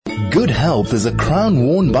Good health is a crown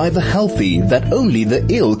worn by the healthy that only the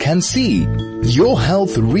ill can see. Your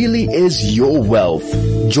health really is your wealth.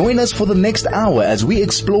 Join us for the next hour as we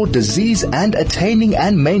explore disease and attaining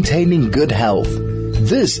and maintaining good health.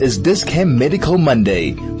 This is Dis-Chem Medical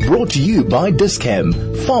Monday, brought to you by Dis-Chem,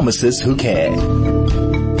 pharmacists who care.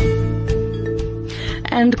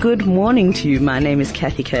 And good morning to you. My name is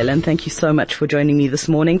Kathy Kayla, and thank you so much for joining me this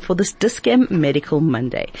morning for this Dis-Chem Medical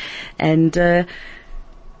Monday. And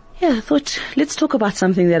I thought let's talk about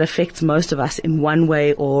something that affects most of us in one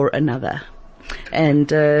way or another.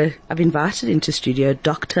 And I've invited into studio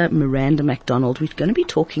Dr. Miranda McDonald. We're going to be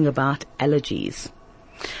talking about allergies.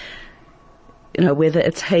 You know, whether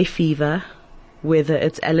it's hay fever, whether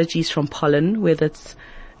it's allergies from pollen, whether it's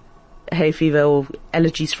hay fever or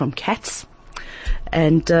allergies from cats,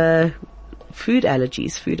 and food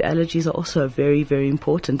allergies. Food allergies are also very, very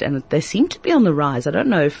important, and they seem to be on the rise. I don't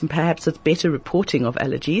know if perhaps it's better reporting of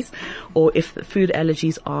allergies or if the food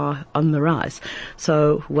allergies are on the rise.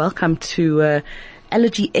 So welcome to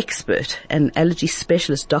allergy expert and allergy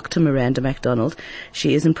specialist, Dr. Miranda McDonald.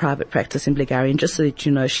 She is in private practice in Blairgowrie, and just so that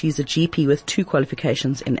you know, she's a GP with 2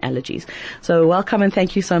 qualifications in allergies. So welcome, and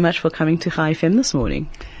thank you so much for coming to High FM this morning.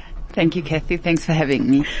 Thank you, Kathy. Thanks for having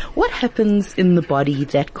me. What happens in the body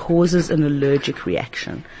that causes an allergic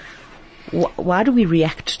reaction? Why do we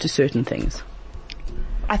react to certain things?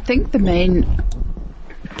 I think the main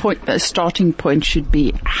point, starting point should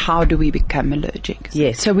be, how do we become allergic?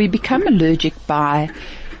 Yes. So we become allergic by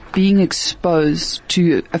being exposed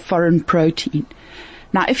to a foreign protein.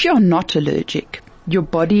 Now, if you're not allergic, your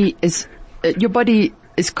body is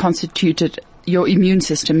constituted, your immune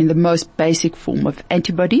system, in the most basic form of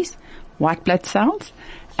antibodies, white blood cells,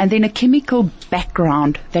 and then a chemical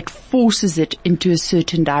background that forces it into a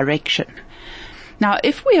certain direction. Now,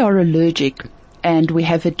 if we are allergic and we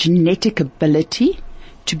have a genetic ability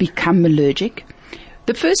to become allergic,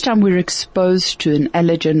 the first time we're exposed to an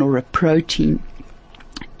allergen or a protein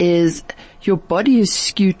is your body is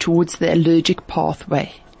skewed towards the allergic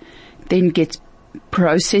pathway, then gets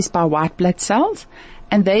processed by white blood cells,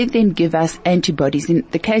 and they then give us antibodies. In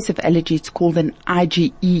the case of allergy, it's called an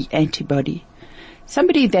IgE antibody.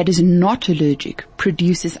 Somebody that is not allergic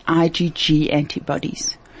produces IgG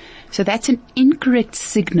antibodies. So that's an incorrect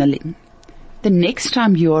signaling. The next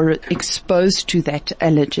time you're exposed to that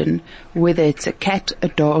allergen, whether it's a cat, a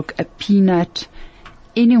dog, a peanut,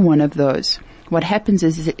 any one of those, what happens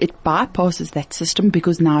is it bypasses that system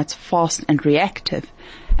because now it's fast and reactive.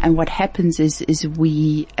 And what happens is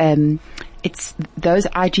those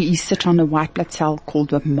IgEs sit on a white blood cell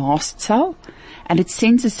called a mast cell, and it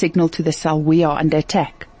sends a signal to the cell, we are under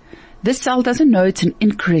attack. This cell doesn't know it's an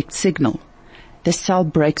incorrect signal. The cell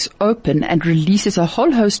breaks open and releases a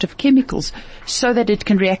whole host of chemicals so that it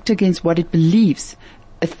can react against what it believes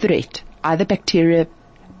a threat, either bacteria,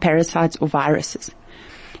 parasites, or viruses.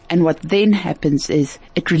 And what then happens is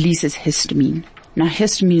it releases histamine. Now,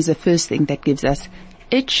 histamine is the first thing that gives us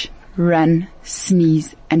itch, run,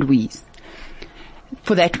 sneeze, and wheeze.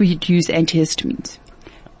 For that, we'd use antihistamines.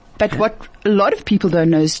 But what a lot of people don't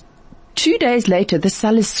know is 2 days later, the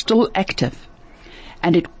cell is still active,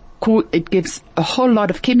 and it gives a whole lot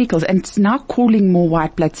of chemicals, and it's now calling more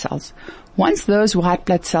white blood cells. Once those white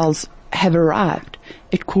blood cells have arrived,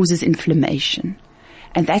 it causes inflammation.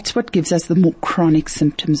 And that's what gives us the more chronic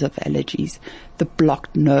symptoms of allergies, the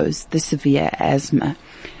blocked nose, the severe asthma.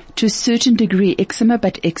 To a certain degree, eczema,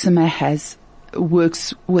 but eczema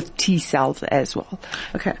works with T cells as well.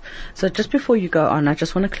 Okay. So just before you go on, I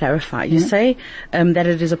just want to clarify. You say that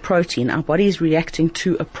it is a protein. Our body is reacting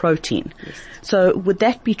to a protein. Yes. So would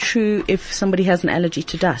that be true if somebody has an allergy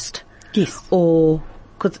to dust? Yes. Or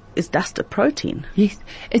is dust a protein? Yes.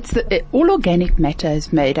 All organic matter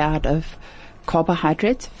is made out of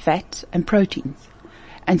carbohydrates, fats, and proteins.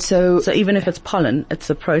 And so even if it's pollen,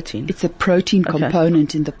 it's a protein. It's a protein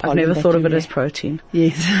component in the pollen. I've never thought of it as protein.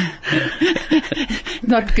 Yes.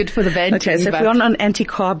 Not good for the vanity. Okay, so if we're on an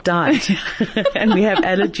anti-carb diet and we have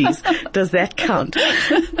allergies, does that count?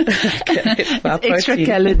 Okay, it's extra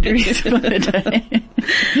calories for the day.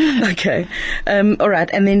 Okay. All right.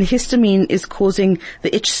 And then histamine is causing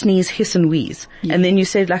the itch, sneeze, hiss, and wheeze. Yes. And then you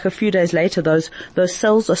said like a few days later, those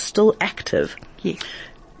cells are still active. Yes.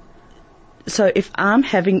 So if I'm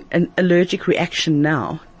having an allergic reaction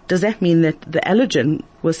now, does that mean that the allergen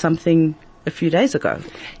was something a few days ago?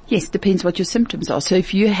 Yes, depends what your symptoms are. So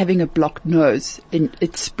if you're having a blocked nose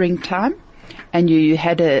it's springtime, and you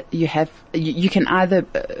can either,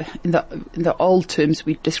 in the old terms,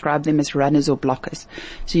 we describe them as runners or blockers.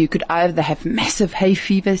 So you could either have massive hay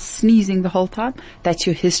fever, sneezing the whole time. That's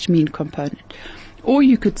your histamine component. Or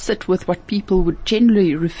you could sit with what people would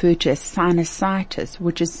generally refer to as sinusitis,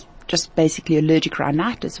 which is just basically allergic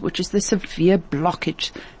rhinitis, which is the severe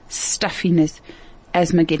blockage, stuffiness,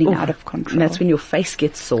 asthma getting out of control. And that's when your face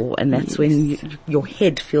gets sore, and that's when your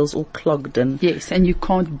head feels all clogged. And yes, and you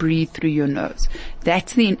can't breathe through your nose.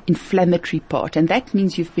 That's the inflammatory part, and that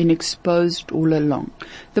means you've been exposed all along.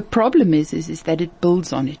 The problem is that it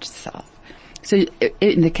builds on itself. So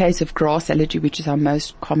in the case of grass allergy, which is our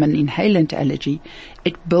most common inhalant allergy,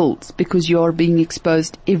 it builds because you're being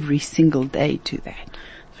exposed every single day to that.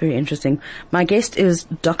 Very interesting. My guest is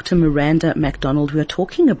Dr. Miranda McDonald. We're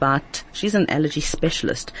talking about, she's an allergy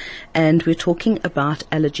specialist, and we're talking about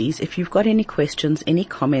allergies. If you've got any questions, any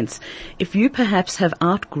comments, if you perhaps have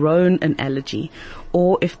outgrown an allergy,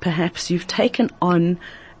 or if perhaps you've taken on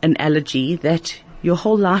an allergy that your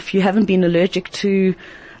whole life you haven't been allergic to,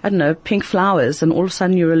 I don't know, pink flowers, and all of a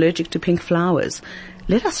sudden you're allergic to pink flowers,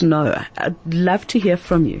 let us know. I'd love to hear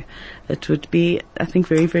from you. It would be, I think,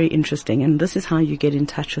 very, very interesting. And this is how you get in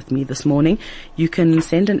touch with me this morning. You can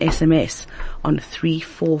send an SMS on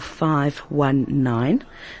 34519.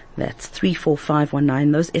 That's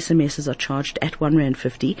 34519. Those SMSs are charged at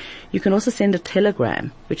R1.50. You can also send a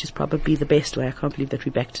telegram, which is probably the best way. I can't believe that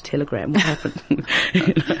we're back to telegram. What happened?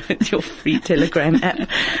 It's your free telegram app.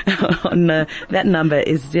 On that number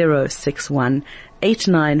is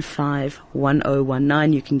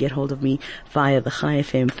 061-895-1019. You can get hold of me via the Chai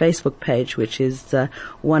FM Facebook page, which is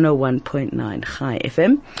 101.9 Chai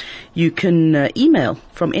FM. You can email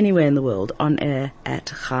from anywhere in the world on air at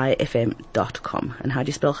chaifm.com. And how do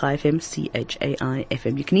you spell Chai FM?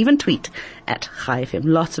 CHAIFM. You can even tweet at Chai FM.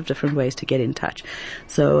 Lots of different ways to get in touch.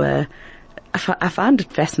 So I found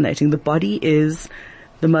it fascinating. The body is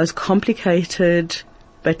the most complicated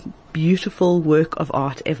but beautiful work of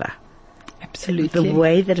art ever. Absolutely. The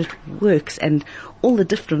way that it works and all the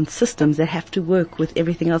different systems that have to work with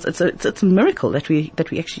everything else. It's a miracle that we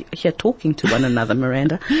actually are here talking to one another,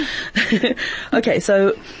 Miranda. Okay,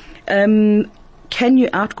 so, can you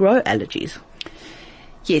outgrow allergies?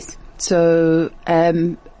 Yes. So,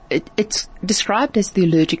 it's described as the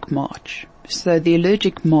allergic march. So the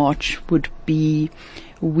allergic march would be,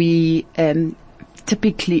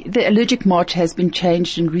 typically, the allergic march has been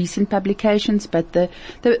changed in recent publications, but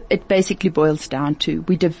it basically boils down to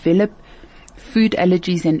we develop food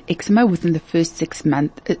allergies and eczema within the first 6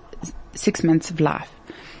 months of life.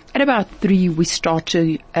 At about 3, we start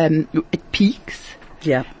to, it peaks.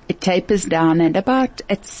 Yeah. It tapers down, and about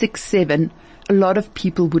at 6, 7, a lot of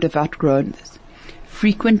people would have outgrown this.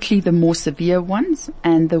 Frequently the more severe ones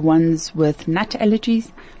and the ones with nut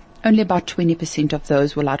allergies, only about 20% of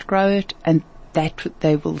those will outgrow it, and that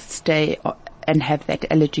they will stay and have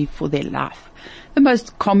that allergy for their life. The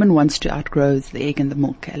most common ones to outgrow is the egg and the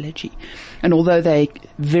milk allergy. And although they're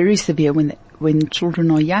very severe when children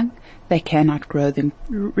are young, they can outgrow them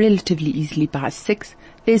relatively easily by 6.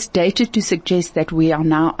 There's data to suggest that we are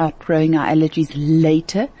now outgrowing our allergies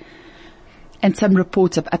later, and some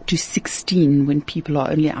reports of up to 16 when people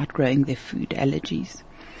are only outgrowing their food allergies.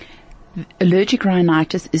 Allergic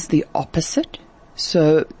rhinitis is the opposite.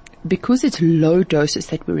 So because it's low doses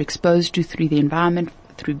that we're exposed to through the environment,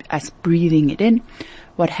 through us breathing it in,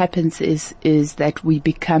 what happens is that we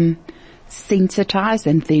become sensitized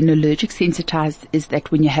and then allergic. Sensitized is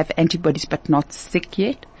that when you have antibodies but not sick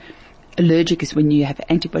yet. Allergic is when you have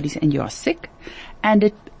antibodies and you are sick. And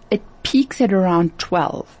it peaks at around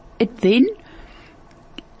 12. It then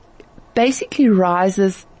basically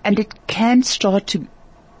rises, and it can start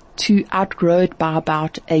to outgrow it by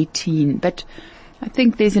about 18. But I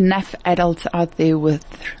think there's enough adults out there with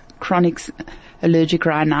chronic allergic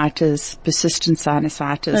rhinitis, persistent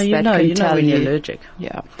sinusitis that can tell you when you're allergic.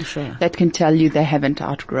 Yeah, for sure. That can tell you they haven't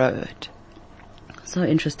outgrown it. So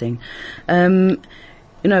interesting.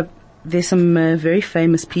 There's some very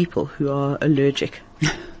famous people who are allergic.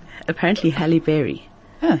 Apparently Halle Berry.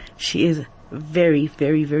 Huh. She is very,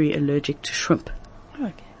 very, very allergic to shrimp.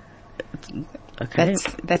 Okay. Okay.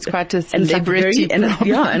 That's quite a celebrity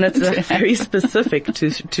problem. And it's very specific to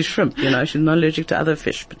shrimp. She's not allergic to other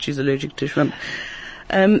fish, but she's allergic to shrimp.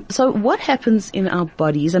 So what happens in our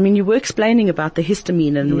bodies? I mean, you were explaining about the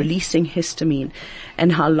histamine and releasing histamine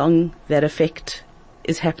and how long that effect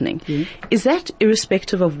is happening. Mm. Is that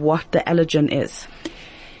irrespective of what the allergen is?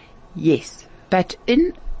 Yes. But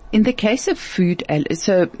in the case of food,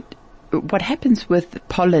 so what happens with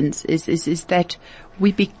pollens is that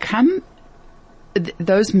we become,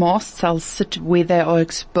 those mast cells sit where they are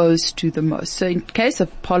exposed to the most. So in case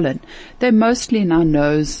of pollen, they're mostly in our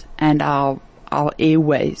nose and our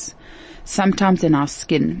airways, sometimes in our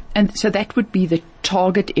skin. And so that would be the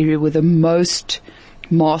target area where the most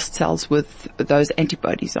mast cells with those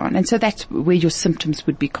antibodies on. And so that's where your symptoms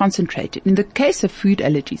would be concentrated. In the case of food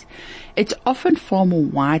allergies, it's often far more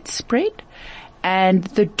widespread, and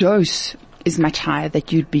the dose is much higher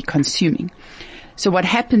that you'd be consuming. So what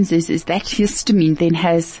happens is that histamine then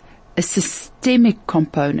has a systemic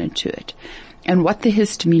component to it. And what the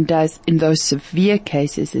histamine does in those severe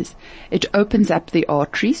cases is it opens up the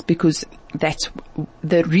arteries, because that's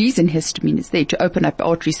the reason histamine is there, to open up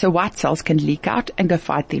arteries so white cells can leak out and go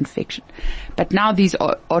fight the infection. But now these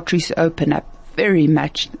arteries open up very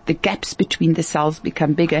much, the gaps between the cells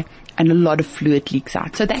become bigger, and a lot of fluid leaks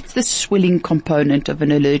out. So that's the swelling component of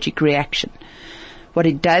an allergic reaction. What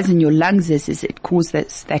it does in your lungs is it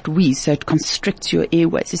causes that wheeze, so it constricts your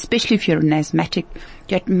airways. Especially if you're an asthmatic,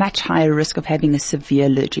 you're at much higher risk of having a severe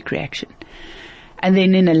allergic reaction. And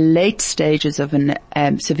then in the late stages of an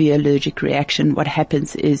severe allergic reaction, what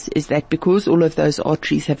happens is that because all of those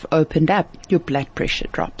arteries have opened up, your blood pressure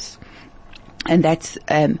drops. And that's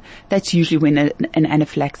usually when an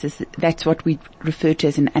anaphylaxis, that's what we refer to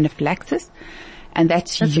as an anaphylaxis. And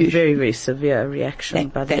that's a very, very severe reaction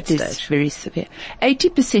by that stage. That is very severe.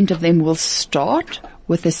 80% of them will start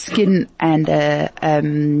with a skin and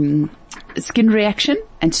skin reaction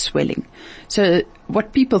and swelling. So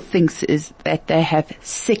what people think is that they have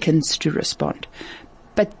seconds to respond.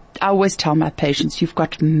 But I always tell my patients, you've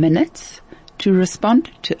got minutes to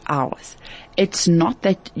respond to hours. It's not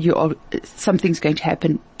that something's going to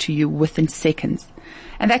happen to you within seconds.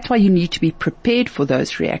 And that's why you need to be prepared for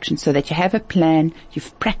those reactions, so that you have a plan,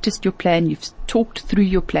 you've practiced your plan, you've talked through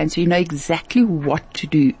your plan, so you know exactly what to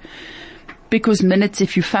do. Because minutes,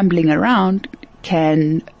 if you're fumbling around,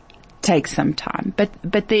 can take some time.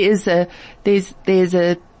 But there's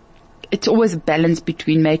it's always a balance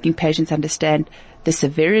between making patients understand the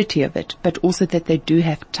severity of it, but also that they do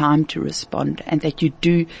have time to respond, and that you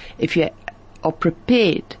do, if you are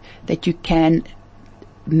prepared, that you can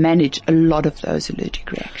manage a lot of those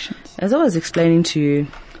allergic reactions. As I was explaining to you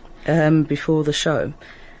before the show,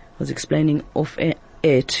 I was explaining off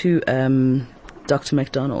air to Dr.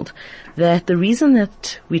 McDonald that the reason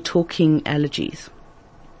that we're talking allergies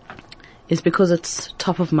is because it's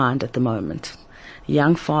top of mind at the moment. A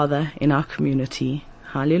young father in our community,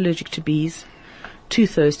 highly allergic to bees, 2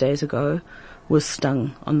 Thursdays ago, was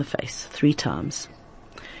stung on the face 3 times.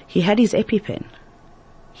 He had his EpiPen.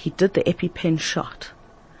 He did the EpiPen shot.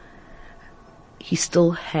 He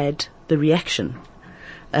still had the reaction.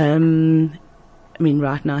 I mean,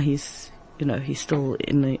 right now he's still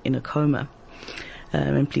in a coma.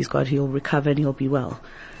 And please God, he'll recover and he'll be well.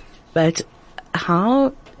 But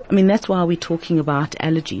that's why we're talking about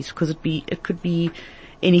allergies, because it could be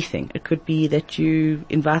anything. It could be that you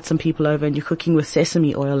invite some people over and you're cooking with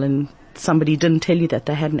sesame oil and somebody didn't tell you that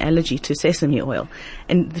they had an allergy to sesame oil.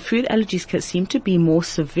 And the food allergies can seem to be more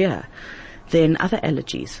severe than other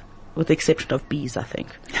allergies, with the exception of bees, I think.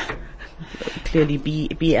 Clearly bee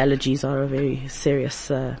allergies are a very serious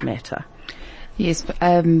matter. Yes,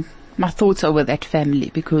 my thoughts are with that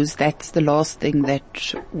family, because that's the last thing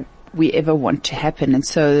that we ever want to happen. And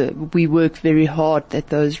so we work very hard that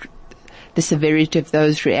the severity of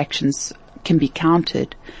those reactions can be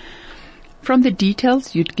counted. From the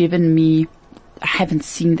details you'd given me, I haven't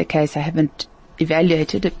seen the case, I haven't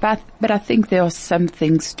evaluated it, but I think there are some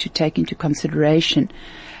things to take into consideration.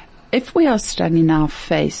 If we are stung in our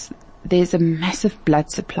face, there's a massive blood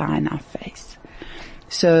supply in our face.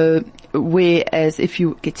 So whereas if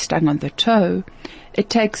you get stung on the toe, it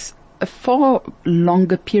takes a far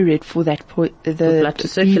longer period for that the blood to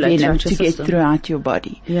circulate venom to get throughout your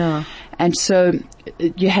body. Yeah. And so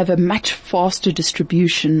you have a much faster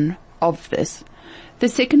distribution of this. The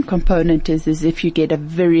second component is if you get a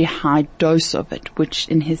very high dose of it, which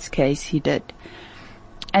in his case he did.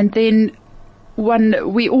 And then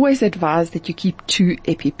we always advise that you keep 2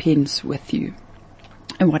 EpiPens with you.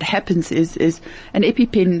 And what happens is an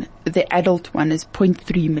EpiPen, the adult one, is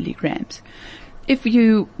 0.3 milligrams. If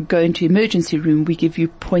you go into emergency room, we give you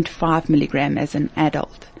 0.5 milligram as an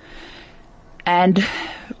adult. And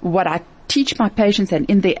what I teach my patients, and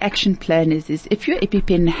in the action plan, is if your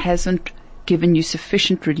EpiPen hasn't given you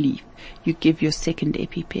sufficient relief, you give your second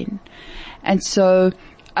EpiPen. And so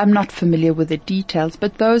I'm not familiar with the details,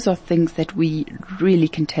 but those are things that we really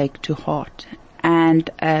can take to heart. And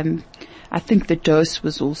I think the dose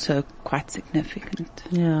was also quite significant.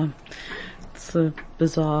 Yeah, it's a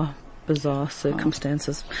bizarre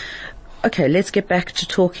circumstances. Okay, let's get back to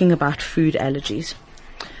talking about food allergies.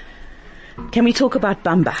 Can we talk about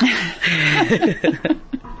bamba?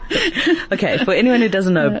 Okay, for anyone who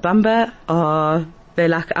doesn't know, bamba they're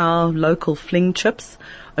like our local fling chips,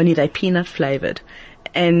 only they're peanut flavored.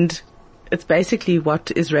 And it's basically what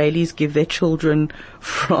Israelis give their children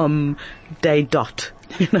from day dot.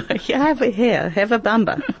 Have a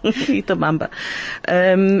bamba, eat the bamba.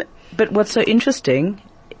 But what's so interesting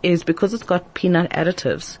is because it's got peanut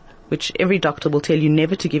additives, which every doctor will tell you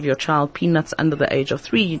never to give your child peanuts under the age of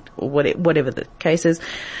 3 or whatever the case is.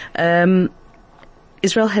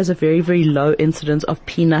 Israel has a very, very low incidence of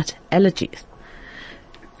peanut allergies.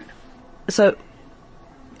 So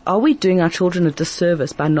are we doing our children a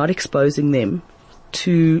disservice by not exposing them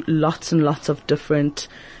to lots and lots of different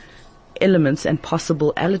elements and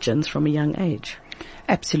possible allergens from a young age?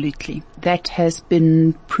 Absolutely. That has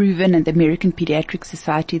been proven, and the American Pediatric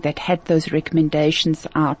Society that had those recommendations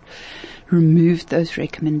out removed those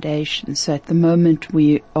recommendations. So at the moment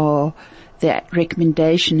the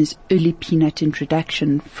recommendation is early peanut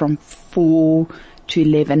introduction from 4 to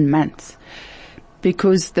 11 months.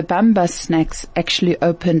 Because the Bamba snacks actually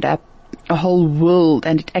opened up a whole world,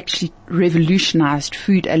 and it actually revolutionized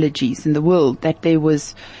food allergies in the world. That there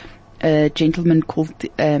was a gentleman called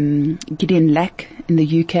Gideon Lack in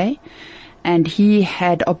the UK, and he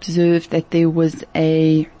had observed that there was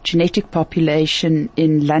a genetic population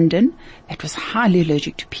in London that was highly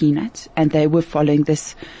allergic to peanuts, and they were following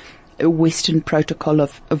this Western protocol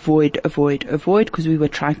of avoid, because we were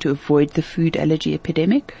trying to avoid the food allergy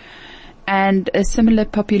epidemic. And a similar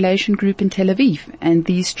population group in Tel Aviv, and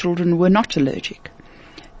these children were not allergic.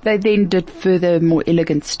 They then did further, more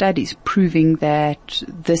elegant studies proving that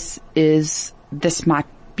this might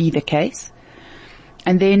be the case.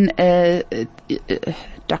 And then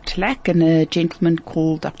Dr. Lack and a gentleman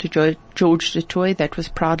called Dr. George DeToy, that was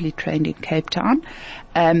proudly trained in Cape Town,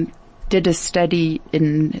 did a study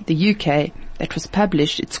in the UK that was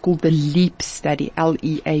published. It's called the LEAP study,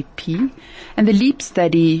 LEAP. And the LEAP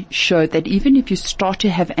study showed that even if you start to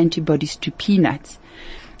have antibodies to peanuts,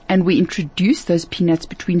 and we introduce those peanuts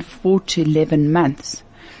between 4 to 11 months,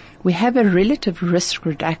 we have a relative risk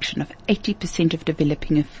reduction of 80% of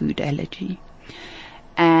developing a food allergy.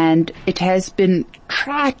 And it has been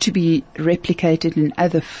tried to be replicated in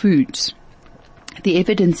other foods. The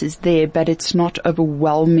evidence is there, but it's not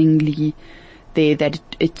overwhelmingly there that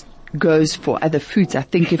it goes for other foods. I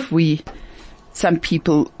think we've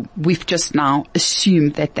just now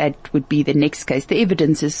assumed that would be the next case. The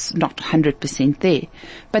evidence is not 100% there.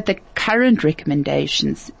 But the current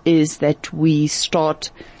recommendations is that we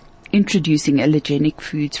start introducing allergenic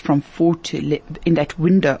foods from in that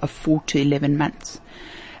window of 4 to 11 months,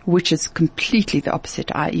 which is completely the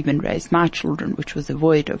opposite. I even raised my children, which was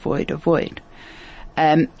avoid.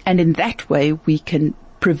 And in that way, we can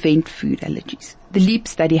prevent food allergies. The LEAP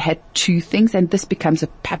study had 2 things, and this becomes a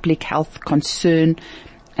public health concern,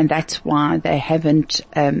 and that's why they haven't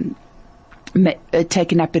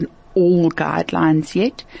taken up in all guidelines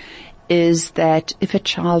yet, is that if a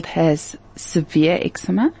child has severe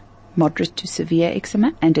eczema, moderate to severe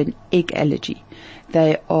eczema, and an egg allergy,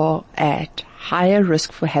 they are at higher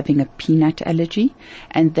risk for having a peanut allergy,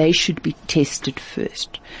 and they should be tested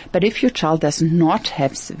first. But if your child does not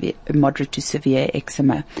have moderate to severe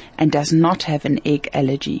eczema and does not have an egg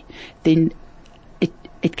allergy, then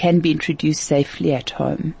it can be introduced safely at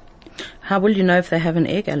home. How will you know if they have an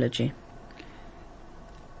egg allergy?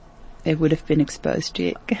 They would have been exposed to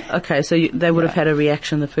egg. Okay, so they would have had a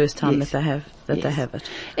reaction the first time Yes. they have it.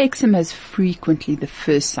 Eczema is frequently the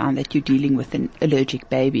first sign that you're dealing with an allergic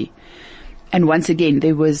baby. And once again,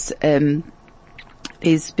 there's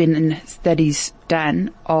been studies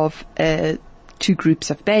done of 2 groups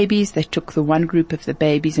of babies. They took the one group of the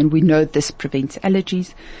babies, and we know this prevents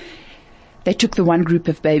allergies. They took the one group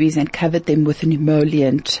of babies and covered them with an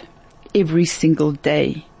emollient every single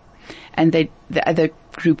day. And the other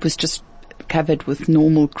group was just covered with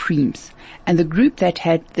normal creams. And the group that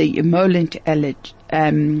had the emollients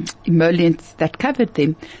that covered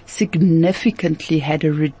them significantly had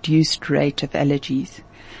a reduced rate of allergies.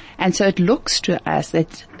 And so it looks to us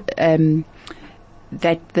that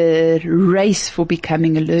the race for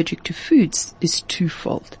becoming allergic to foods is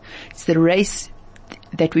twofold. It's the race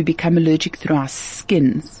that we become allergic through our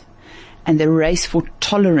skins, and the race for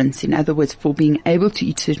tolerance, in other words, for being able to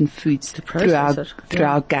eat certain foods through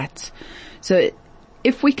our guts. So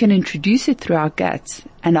if we can introduce it through our guts,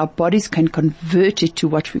 and our bodies can convert it to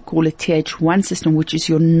what we call a TH1 system, which is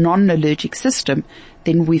your non-allergic system,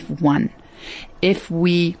 then we've won. If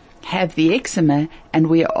we have the eczema and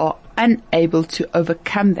we are unable to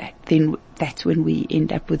overcome that, then that's when we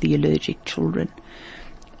end up with the allergic children.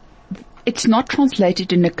 It's not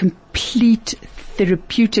translated in a complete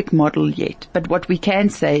therapeutic model yet, but what we can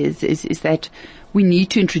say is that we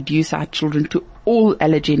need to introduce our children to all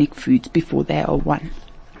allergenic foods before they are 1.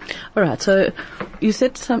 All right. So you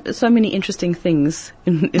said so many interesting things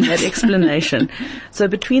in that explanation. So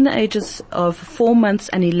between the ages of 4 months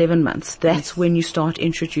and 11 months, that's when you start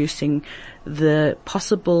introducing the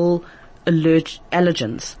possible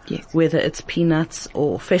allergens, whether it's peanuts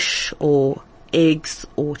or fish or eggs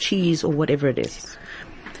or cheese or whatever it is.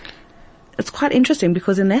 It's quite interesting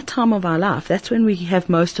because in that time of our life, that's when we have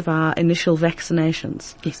most of our initial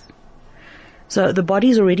vaccinations. Yes. So the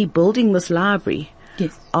body's already building this library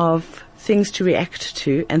of things to react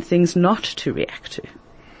to and things not to react to.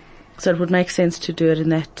 So it would make sense to do it in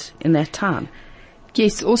that time.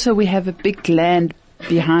 Yes. Also, we have a big gland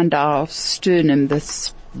behind our sternum,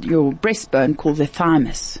 your breastbone, called the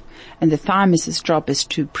thymus. And the thymus's job is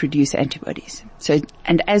to produce antibodies.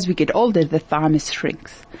 And as we get older, the thymus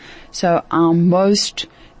shrinks. So our most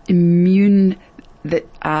immune,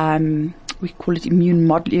 we call it immune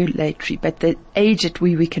modulatory, but the age at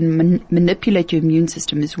which we can manipulate your immune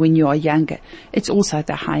system is when you are younger. It's also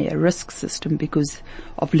the higher risk system because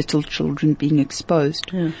of little children being exposed.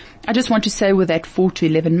 Yeah. I just want to say with that 4 to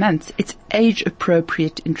 11 months, it's age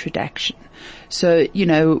appropriate introduction. So,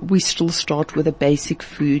 we still start with the basic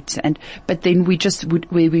foods but then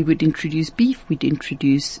where we would introduce beef, we'd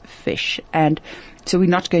introduce fish. And so we're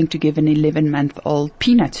not going to give an 11-month-old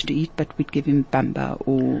peanuts to eat, but we'd give him bamba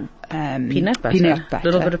or, peanut butter. A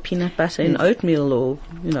little bit of peanut butter in oatmeal or,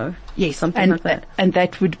 something like that. And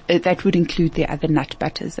that would include the other nut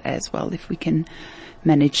butters as well, if we can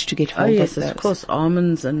manage to get hold of those. Of course,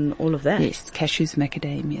 almonds and all of that. Yes, cashews,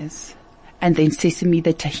 macadamias. And then sesame,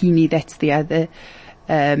 the tahini, that's the other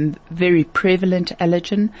very prevalent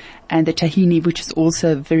allergen. And the tahini, which is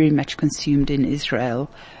also very much consumed in Israel,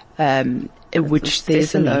 which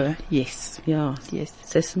there's a low. Yes. Yeah. Yes.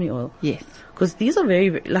 Sesame oil. Yes. Because these are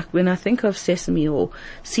when I think of sesame or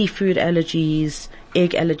seafood allergies,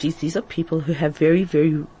 egg allergies, these are people who have very,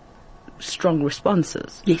 very strong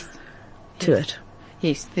responses. Yes. To it.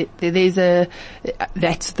 Yes,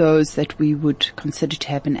 that's those that we would consider to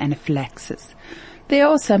have an anaphylaxis. There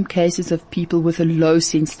are some cases of people with a low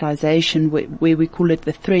sensitization where we call it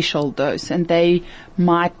the threshold dose, and they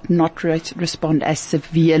might not respond as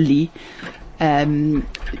severely to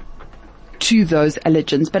those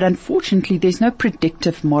allergens. But unfortunately, there's no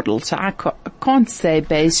predictive model, so I can't say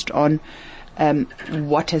based on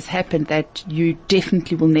what has happened that you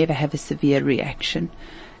definitely will never have a severe reaction.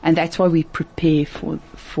 And that's why we prepare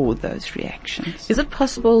for those reactions. Is it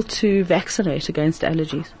possible to vaccinate against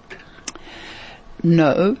allergies?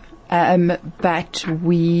 No, but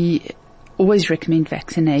we always recommend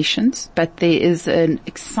vaccinations. But there is an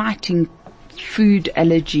exciting food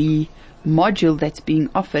allergy module that's being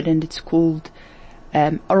offered, and it's called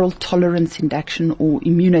oral tolerance induction or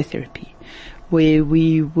immunotherapy, where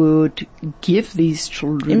we would give these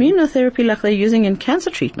children... Immunotherapy like they're using in cancer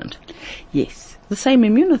treatment? Yes. The same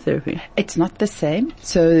immunotherapy? It's not the same.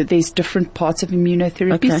 So there's different parts of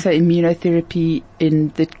immunotherapy. Okay. So immunotherapy, in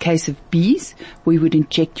the case of bees, we would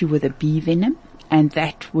inject you with a bee venom, and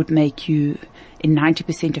that would make you, in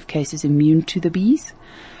 90% of cases, immune to the bees.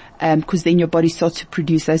 Because then your body starts to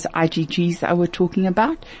produce those IgGs that I was talking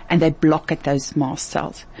about, and they block at those mast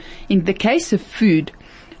cells. In the case of food,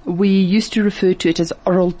 we used to refer to it as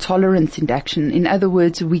oral tolerance induction. In other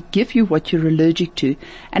words, we give you what you're allergic to,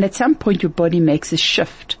 and at some point your body makes a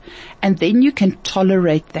shift, and then you can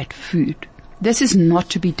tolerate that food. This is not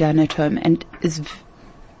to be done at home and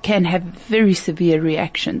can have very severe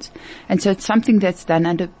reactions. And so it's something that's done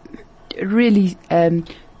under really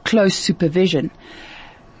close supervision.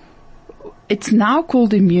 It's now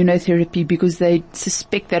called immunotherapy because they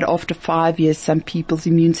suspect that after 5 years, some people's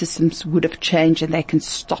immune systems would have changed and they can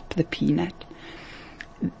stop the peanut.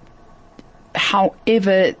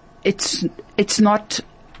 However, it's not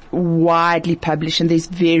widely published and there's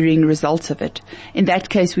varying results of it. In that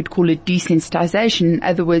case, we'd call it desensitization. In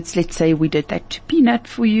other words, let's say we did that to peanut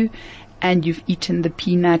for you and you've eaten the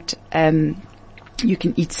peanut, you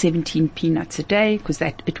can eat 17 peanuts a day because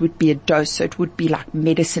it would be a dose. So it would be like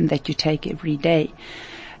medicine that you take every day.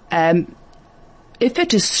 If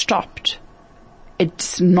it is stopped,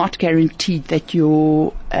 it's not guaranteed that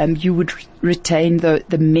you would retain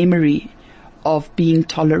the memory of being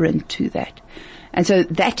tolerant to that. And so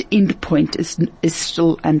that end point is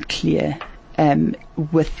still unclear,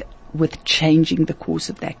 with changing the course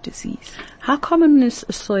of that disease. How common is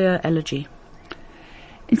a soya allergy?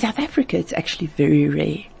 In South Africa, it's actually very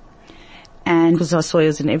rare. And because our soya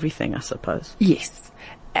is in everything, I suppose. Yes.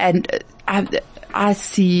 And I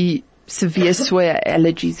see severe soya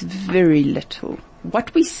allergies very little.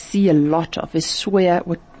 What we see a lot of is soya,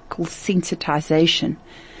 what we call sensitization.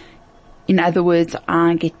 In other words,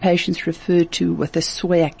 I get patients referred to with a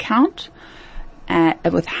soya count,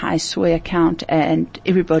 with high soya count, and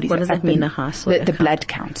everybody's. What does that mean, a high soya count? The blood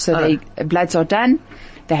count. So bloods are done.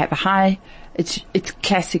 They have a high. It's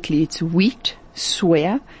classically it's wheat,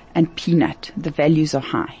 soya, and peanut. The values are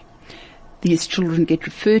high. These children get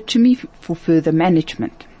referred to me for further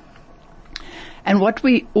management. And what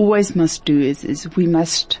we always must do is we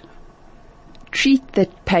must treat the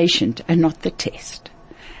patient and not the test.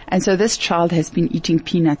 And so this child has been eating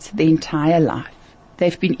peanuts their entire life.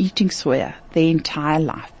 They've been eating soya their entire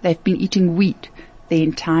life. They've been eating wheat their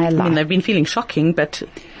entire life. I mean, they've been feeling shocking, but,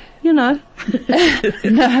 you know.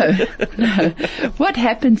 No. What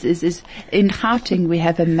happens is in Gauteng we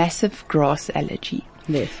have a massive grass allergy.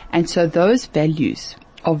 Yes. And so those values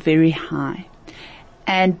are very high.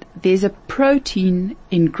 And there's a protein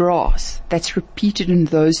in grass that's repeated in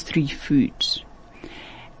those three foods.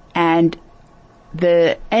 And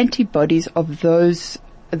the antibodies of those,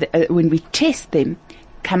 when we test them,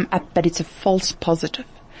 come up, but it's a false positive.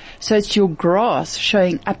 So it's your grass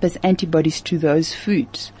showing up as antibodies to those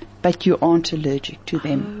foods, but you aren't allergic to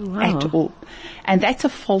them at all. And that's a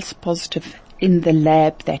false positive in the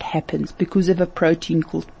lab that happens because of a protein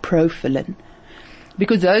called profilin.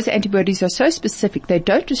 Because those antibodies are so specific, they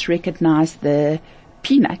don't just recognize the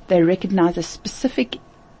peanut, they recognize a specific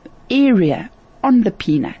area on the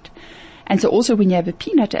peanut. And so also when you have a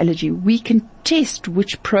peanut allergy, we can test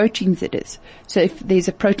which proteins it is. So if there's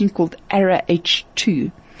a protein called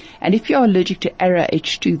ARAH2, and if you're allergic to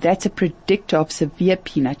ARAH2, that's a predictor of severe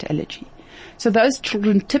peanut allergy. So those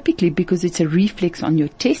children typically, because it's a reflex on your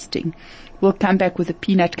testing, will come back with a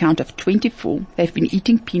peanut count of 24. They've been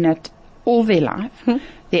eating peanut all their life.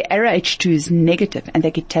 Their ARAH2 is negative and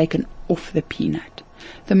they get taken off the peanut.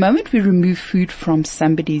 The moment we remove food from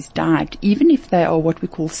somebody's diet, even if they are what we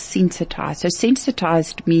call sensitized. So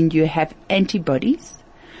sensitized means you have antibodies,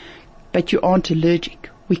 but you aren't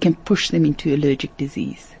allergic. We can push them into allergic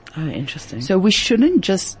disease. Oh, interesting. So we shouldn't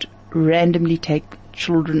just randomly take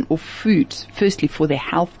children off foods, firstly for their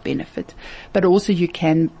health benefit, but also you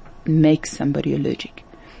can make somebody allergic.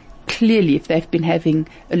 Clearly, if they've been having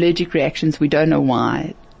allergic reactions, we don't know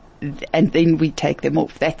why, and then we take them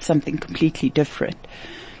off. That's something completely different.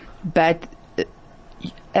 But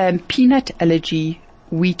peanut allergy,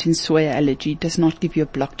 wheat and soya allergy does not give you a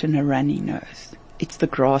blocked and a runny nose. It's the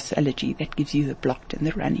grass allergy that gives you the blocked and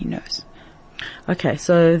the runny nose. Okay,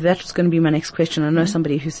 so that was going to be my next question. I know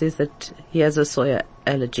somebody who says that he has a soya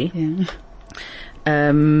allergy. Yeah.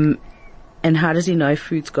 And how does he know if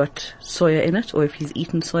food's got soya in it or if he's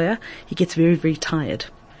eaten soya? He gets very, very tired.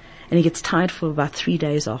 And he gets tired for about 3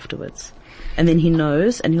 days afterwards. And then he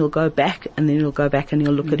knows and he'll go back and then he'll go back and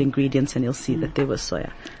he'll look at ingredients and he'll see that there was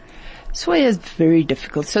soya. Soya is very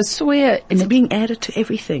difficult. So soya is being added to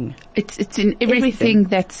everything. It's in everything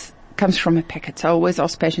that's comes from a packet. So I always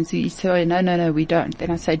ask patients, do you eat soya? No, we don't. Then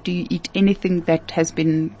I say, do you eat anything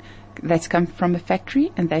that's come from a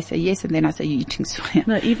factory? And they say yes, and then I say, you're eating soya.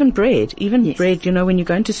 No, even bread. Yes. Bread, you know, when you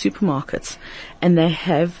go into supermarkets and they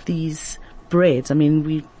have these breads, I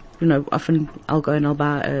mean, often I'll go and I'll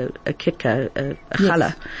buy a kitka, a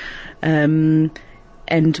challah.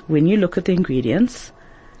 And when you look at the ingredients,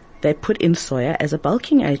 they put in soya as a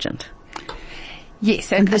bulking agent.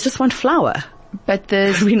 Yes, and I just want flour. But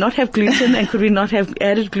could we not have gluten and could we not have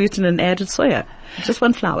added gluten and added soya? Just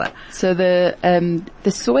one flour. So the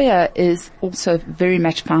soya is also very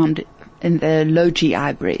much found in the low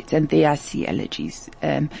GI breeds, and there I see allergies,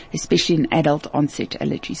 especially in adult onset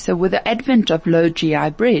allergies. So with the advent of low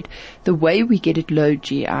GI bread, the way we get it low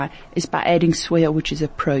GI is by adding soya, which is a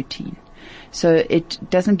protein. So it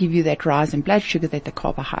doesn't give you that rise in blood sugar that the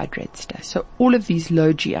carbohydrates does. So all of these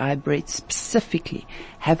low GI breads specifically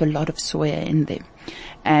have a lot of soya in them.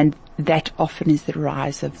 And that often is the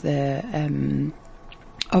rise of a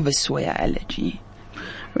soya allergy. I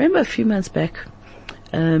remember a few months back,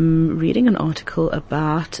 reading an article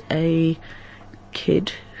about a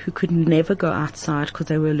kid who could never go outside because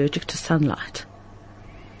they were allergic to sunlight.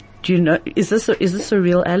 Do you know, is this a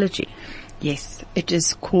real allergy? Yes, it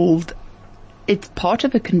is called, it's part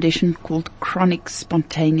of a condition called chronic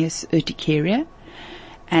spontaneous urticaria,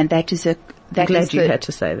 and that is I'm glad you had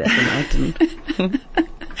to say that and I didn't.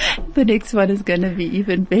 The next one is going to be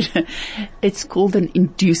even better. It's called an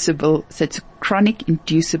inducible, so it's a chronic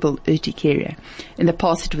inducible urticaria. In the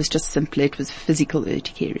past it was just simply, it was physical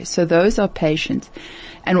urticaria. So those are patients.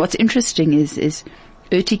 And what's interesting is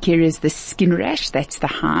urticaria is the skin rash, that's the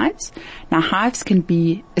hives. Now hives can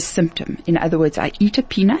be a symptom. In other words, I eat a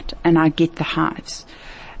peanut and I get the hives.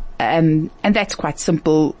 And that's quite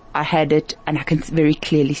simple. I had it and I can very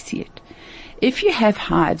clearly see it. If you have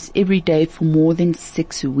hives every day for more than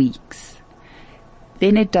 6 weeks,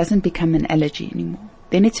 then it doesn't become an allergy anymore.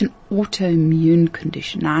 Then it's an autoimmune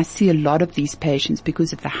condition. Now, I see a lot of these patients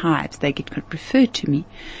because of the hives. They get referred to me.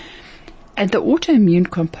 And the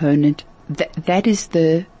autoimmune component, that is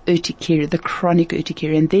the urticaria, the chronic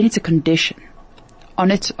urticaria, and then it's a condition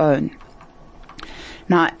on its own.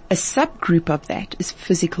 Now, a subgroup of that is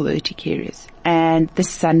physical urticarias, and the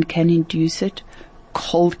sun can induce it,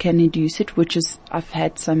 cold can induce it, which is, I've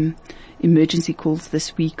had some emergency calls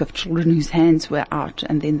this week of children whose hands were out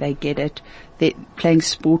and then they get it. Playing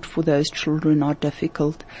sport for those children are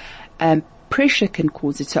difficult. Pressure can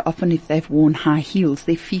cause it. So often if they've worn high heels,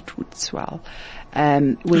 their feet would swell.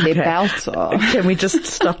 Where their belts are. Can we just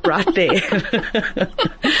stop right there?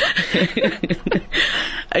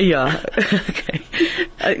 Yeah. Okay.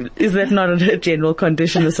 Is that not a general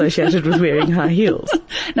condition associated with wearing high heels?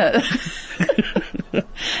 No.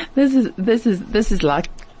 This is like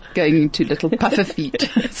going into little puffer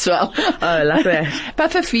feet as well. Oh, like that.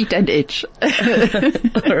 Puffer feet and itch.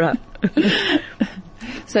 All right.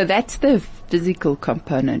 So that's the physical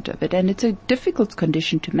component of it, and it's a difficult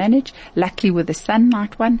condition to manage. Luckily with the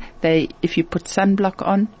sunlight one, if you put sunblock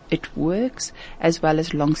on, it works, as well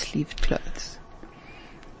as long sleeved clothes.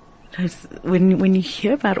 When you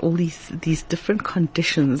hear about all these different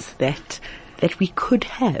conditions that we could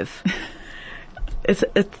have,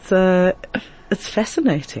 it's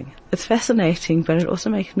fascinating. It's fascinating, but it also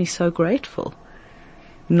makes me so grateful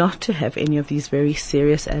not to have any of these very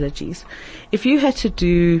serious allergies. If you had to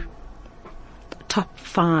do top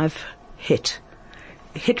 5 hit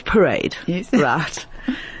parade, yes. Right?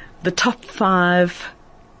 The top 5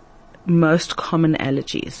 most common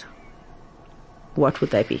allergies, what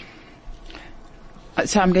would they be?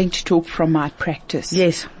 So I'm going to talk from my practice.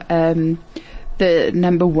 Yes. The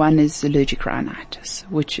number 1 is allergic rhinitis,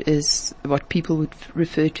 which is what people would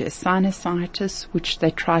refer to as sinusitis, which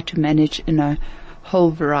they try to manage in a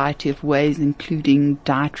whole variety of ways, including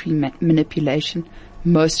dietary manipulation.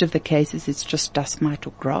 Most of the cases it's just dust mite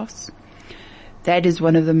or grass. That is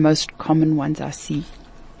one of the most common ones I see.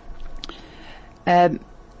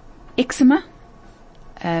 Eczema,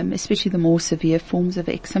 especially the more severe forms of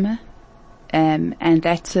eczema. And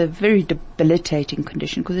that's a very debilitating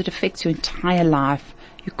condition because it affects your entire life.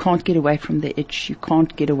 You can't get away from the itch. You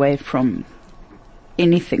can't get away from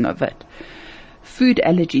anything of it. Food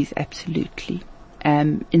allergies, absolutely.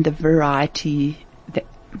 In the varieties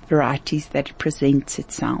that it presents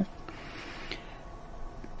itself.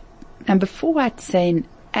 Number 4, I'd say in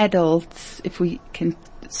adults, if we can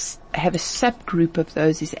have a subgroup of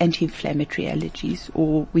those, is anti-inflammatory allergies,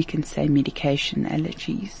 or we can say medication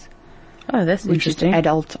allergies. Oh, that's interesting. Which is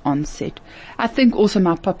adult onset. I think also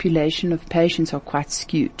my population of patients are quite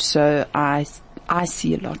skewed, so I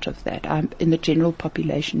see a lot of that. In the general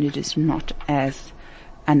population, it is not as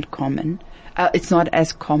uncommon. It's not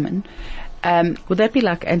as common. Would that be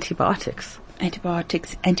like antibiotics?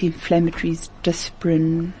 Antibiotics, anti-inflammatories,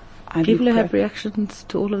 Disprin. People who have reactions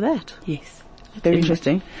to all of that? Yes. Very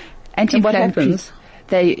interesting. Anti-inflammatories. What happens?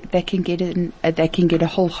 They can get a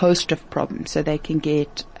whole host of problems. So they can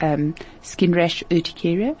get skin rash,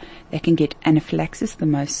 urticaria. They can get anaphylaxis, the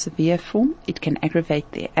most severe form. It can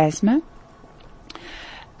aggravate their asthma.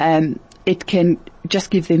 It can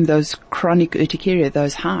just give them those chronic urticaria,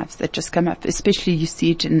 those hives that just come up. Especially you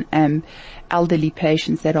see it in elderly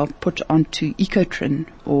patients that are put onto Ecotrin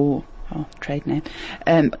or trade name,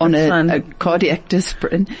 on a cardiac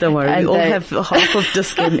Disprin. Don't worry, we all have half of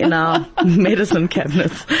Discim in our medicine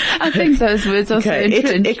cabinets. I think those words are so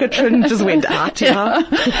entrenched. Ecotrin just went out, yeah.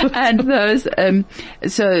 And those, to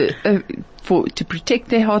protect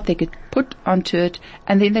their heart, they get put onto it,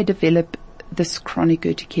 and then they develop this chronic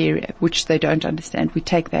urticaria, which they don't understand. We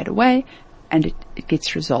take that away, and it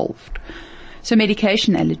gets resolved. So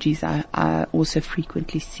medication allergies I also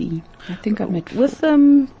frequently see. I think I'm at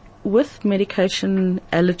with medication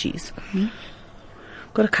allergies. Mm-hmm.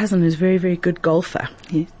 Got a cousin who's a very, very good golfer.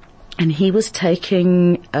 Yes. And he was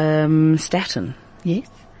taking statin. Yes.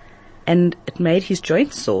 And it made his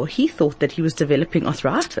joints sore. He thought that he was developing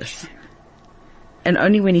arthritis. And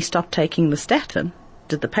only when he stopped taking the statin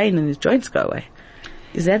did the pain in his joints go away.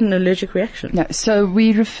 Is that an allergic reaction? No. So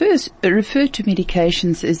we refer to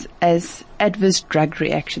medications as adverse drug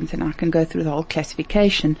reactions, and I can go through the whole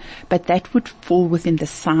classification, but that would fall within the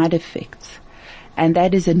side effects. And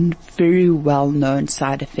that is a very well-known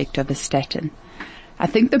side effect of a statin. I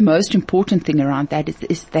think the most important thing around that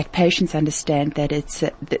is that patients understand that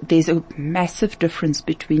there's a massive difference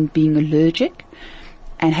between being allergic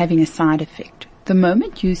and having a side effect. The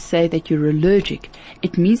moment you say that you're allergic,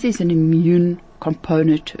 it means there's an immune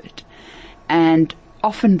component to it. And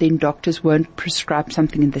often then doctors won't prescribe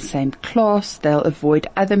something in the same class. They'll avoid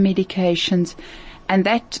other medications. And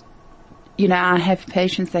that, I have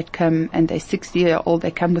patients that come and they're 60-year-old.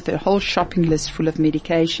 They come with a whole shopping list full of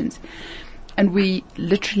medications. And we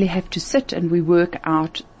literally have to sit and we work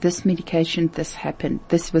out this medication, this happened,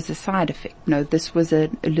 this was a side effect. No, this was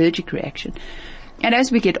an allergic reaction. And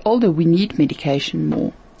as we get older, we need medication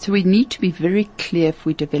more. So we need to be very clear if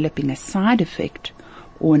we're developing a side effect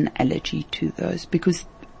or an allergy to those, because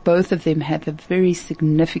both of them have a very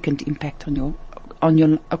significant impact on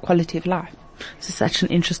your quality of life. This is such an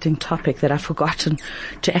interesting topic that I've forgotten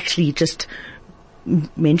to actually just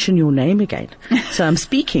mention your name again. So I'm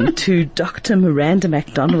speaking to Dr. Miranda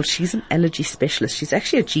McDonald. She's an allergy specialist. She's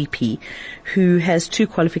actually a GP who has 2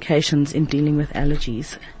 qualifications in dealing with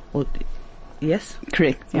allergies. Yes?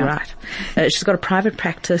 Correct. Yeah. Right. She's got a private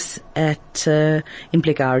practice in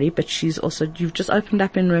Blegari, but you've just opened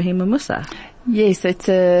up in Rahima Musa. Yes, it's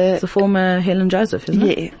the former Helen Joseph, isn't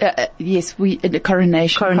it? Yes, in the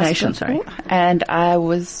Coronation Hospital. Sorry. And I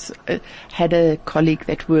had a colleague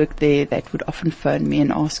that worked there that would often phone me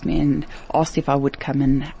and ask if I would come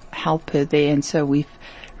and help her there. And so we've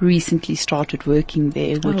recently started working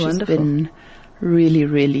there, which has been really,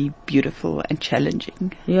 really beautiful and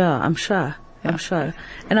challenging. Yeah, I'm sure. I'm sure.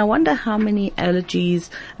 And I wonder how many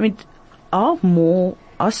allergies,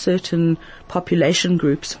 are certain population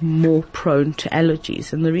groups more prone to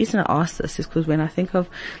allergies? And the reason I ask this is because when I think of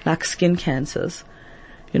like skin cancers,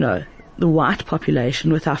 the white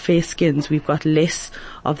population with our fair skins, we've got less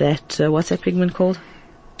of that, what's that pigment called?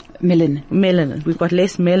 Melanin. We've got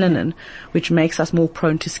less melanin, which makes us more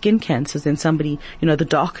prone to skin cancers than somebody, the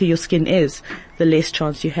darker your skin is, the less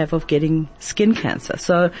chance you have of getting skin cancer.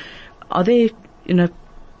 So are there,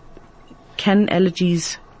 can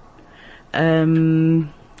allergies,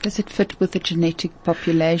 does it fit with the genetic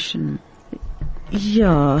population?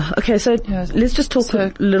 Yeah. Okay. So let's just talk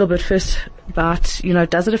a little bit first about,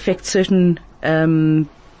 does it affect certain,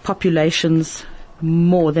 populations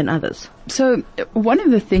more than others? So one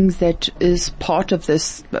of the things that is part of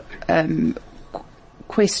this,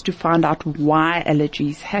 quest to find out why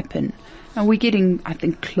allergies happen, and we're getting, I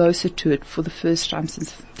think, closer to it for the first time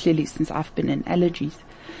since I've been in allergies,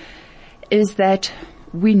 is that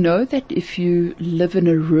we know that if you live in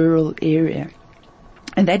a rural area,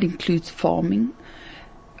 and that includes farming,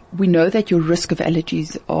 we know that your risk of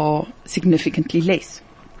allergies are significantly less.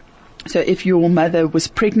 So if your mother was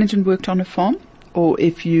pregnant and worked on a farm, or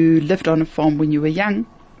if you lived on a farm when you were young,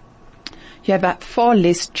 you have a far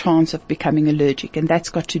less chance of becoming allergic, and that's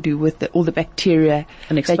got to do with all the bacteria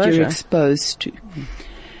that you're exposed to.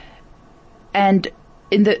 And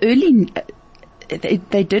in the early,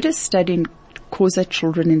 they did a study in Xhosa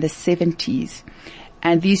children in the 70s,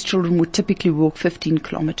 and these children would typically walk 15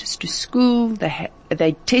 kilometers to school.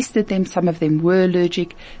 They tested them. Some of them were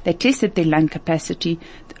allergic. They tested their lung capacity.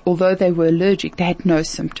 Although they were allergic, they had no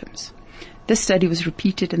symptoms. This study was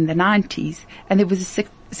repeated in the 90s, and there was a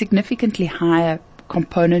significantly higher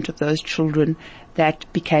component of those children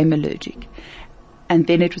that became allergic. And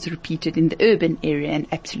then it was repeated in the urban area, and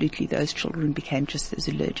absolutely those children became just as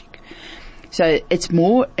allergic. So it's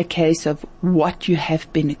more a case of what you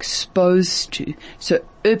have been exposed to. So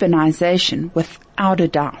urbanization, without a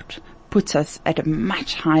doubt, puts us at a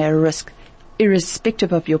much higher risk,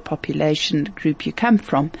 irrespective of your population group you come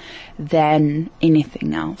from, than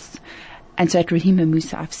anything else. And so at Rahima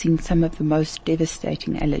Musa, I've seen some of the most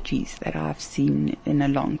devastating allergies that I've seen in a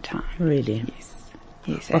long time. Really?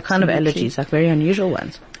 Yes. What kind of allergies? Like very unusual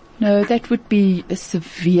ones? No, that would be a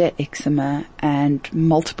severe eczema and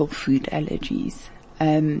multiple food allergies,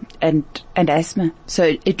 and asthma.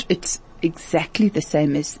 So it's exactly the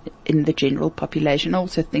same as in the general population. I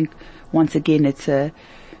also think, once again, it's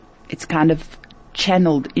kind of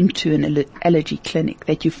channeled into an allergy clinic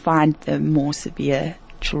that you find the more severe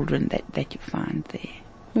children that you find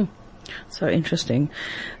there. So interesting.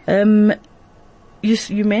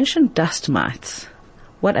 You mentioned dust mites.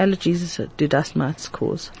 What allergies do dust mites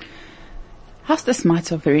cause? House dust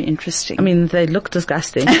mites are very interesting. I mean, they look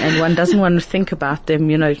disgusting, and one doesn't want to think about them,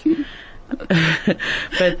 but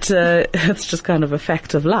it's just kind of a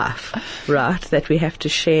fact of life, right? That we have to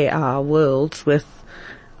share our worlds with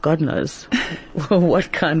God knows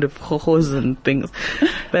what kind of hohos and things.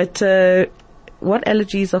 But what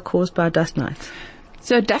allergies are caused by dust mites?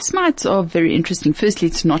 So dust mites are very interesting. Firstly,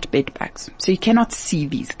 it's not bed bugs, so you cannot see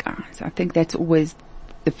these guys. I think that's always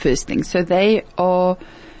the first thing. So they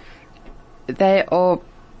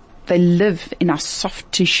live in our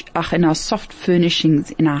soft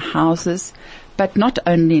furnishings in our houses, but not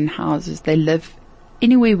only in houses. They live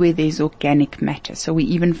anywhere where there's organic matter. So we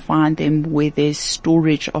even find them where there's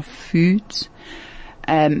storage of foods.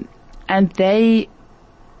 And they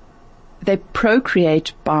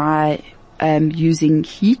procreate by using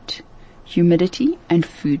heat, humidity, and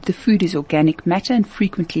food. The food is organic matter, and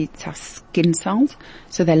frequently it's our skin cells.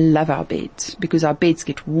 So they love our beds because our beds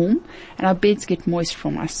get warm and our beds get moist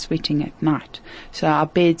from us sweating at night. So our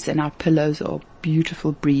beds and our pillows are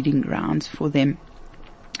beautiful breeding grounds for them.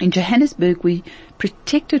 In Johannesburg, we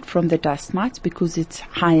protect it from the dust mites because it's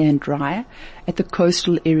higher and drier. At the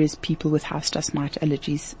coastal areas, people with house dust mite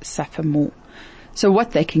allergies suffer more. So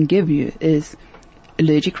what they can give you is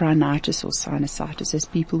allergic rhinitis or sinusitis, as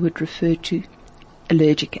people would refer to,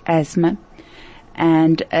 allergic asthma.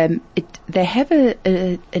 And they have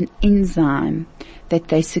an enzyme that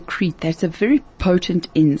they secrete. That's a very potent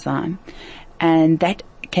enzyme, and that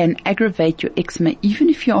can aggravate your eczema even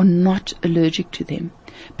if you are not allergic to them.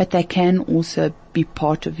 But they can also be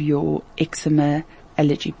part of your eczema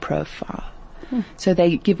allergy profile. So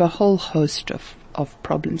they give a whole host of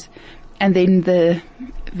problems. And then the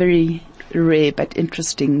very rare but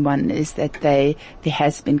interesting one is that there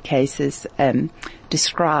has been cases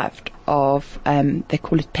described of, they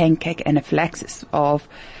call it pancake anaphylaxis, of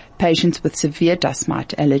patients with severe dust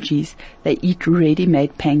mite allergies. They eat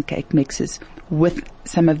ready-made pancake mixes with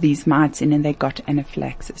some of these mites in, and they got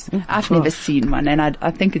anaphylaxis. I've never seen one, and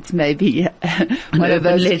I think it's maybe one of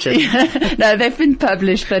those legends. No, they've been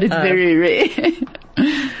published, but it's very rare.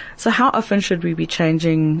 So how often should we be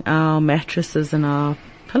changing our mattresses and our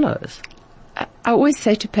pillows? I always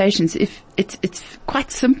say to patients, if it's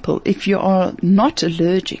quite simple. If you are not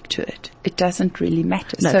allergic to it, it doesn't really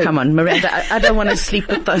matter. No, so, come on, Miranda, I don't want to sleep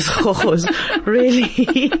with those horrors.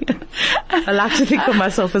 Really? I like to think of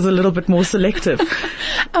myself as a little bit more selective.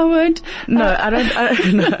 I won't. No, I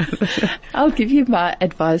don't. No. I'll give you my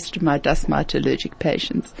advice to my dust mite allergic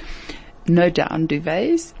patients. No down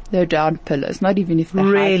duvets, no down pillows, not even if they're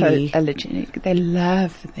hypoallergenic. They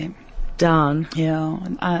love them. Down.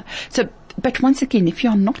 Yeah. But once again, if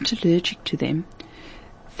you're not allergic to them,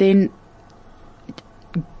 then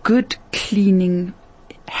good cleaning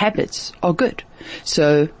habits are good.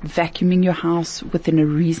 So vacuuming your house within a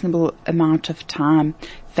reasonable amount of time,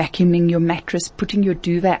 vacuuming your mattress, putting your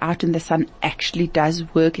duvet out in the sun actually does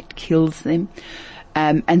work. It kills them.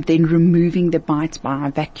 And then removing the mites by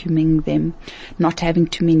vacuuming them, not having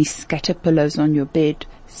too many scatter pillows on your bed.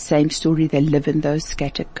 Same story, they live in those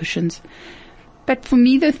scatter cushions. But for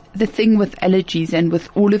me, the thing with allergies and with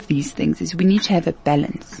all of these things is we need to have a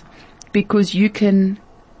balance, because you can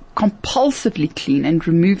compulsively clean and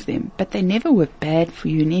remove them, but they never were bad for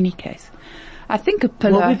you in any case. I think a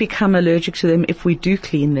pillow... Will we become allergic to them if we do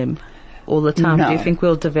clean them all the time? No. Do you think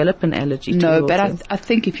we'll develop an allergy to them? No, but I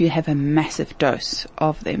think if you have a massive dose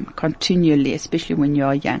of them continually, especially when you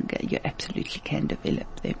are younger, you absolutely can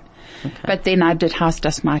develop them. Okay. But then I did house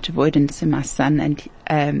dust mite avoidance in my son,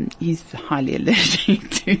 and he's highly allergic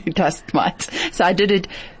to dust mites. So I did it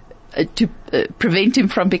to prevent him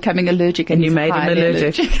from becoming allergic, and you made him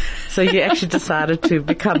allergic. So you actually decided to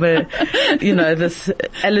become this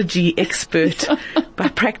allergy expert by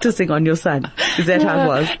practicing on your son. Is that how it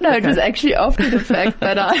was? No, okay. It was actually after the fact,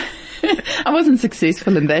 but I wasn't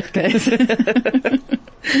successful in that case.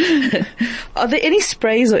 Are there any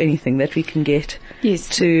sprays or anything that we can get? Yes.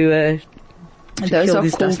 To those kill are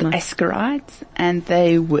these called ascarides, and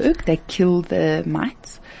they work. They kill the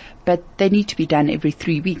mites, but they need to be done every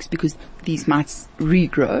 3 weeks because these mites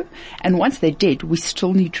regrow. And once they're dead, we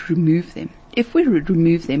still need to remove them. If we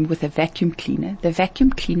remove them with a vacuum cleaner, the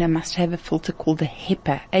vacuum cleaner must have a filter called a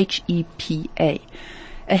HEPA, H-E-P-A.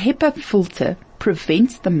 A HEPA filter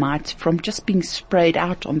prevents the mites from just being sprayed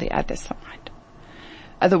out on the other side.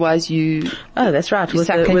 Otherwise Oh, that's right. With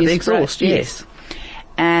the exhaust, yes.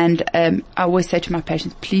 And I always say to my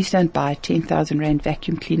patients, please don't buy a 10,000 Rand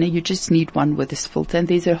vacuum cleaner. You just need one with this filter. And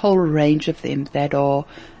there's a whole range of them that are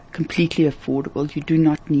completely affordable. You do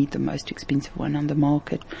not need the most expensive one on the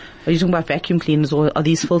market. Are you talking about vacuum cleaners, or are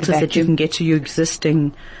these filters that you can get to your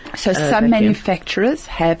existing? So some manufacturers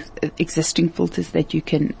have existing filters that you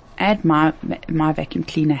can add. My vacuum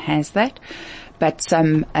cleaner has that. But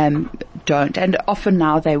some don't. And often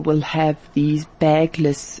now they will have these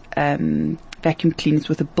bagless vacuum cleaners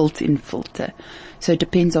with a built-in filter. So it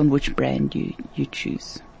depends on which brand you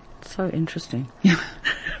choose. So interesting.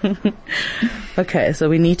 Okay, so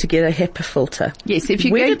we need to get a HEPA filter. Yes, if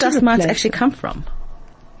you Where do dust mites actually come from?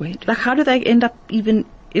 Like, how do they end up even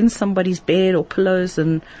in somebody's bed or pillows?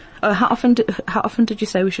 And how often did you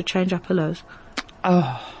say we should change our pillows?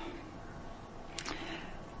 Oh.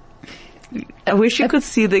 I wish you could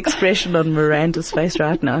see the expression on Miranda's face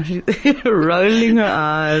right now. She's rolling her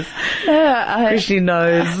eyes. She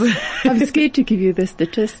knows. I'm scared to give you the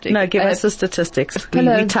statistics. No, give us the statistics.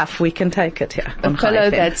 We're tough. We can take it here. A pillow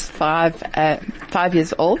that's 5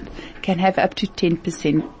 years old can have up to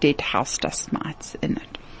 10% dead house dust mites in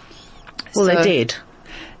it. Well, they're dead.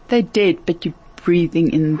 They're dead, but you're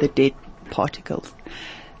breathing in the dead particles.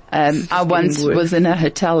 I once was in a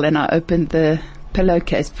hotel and I opened the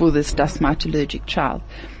pillowcase for this dust mite allergic child,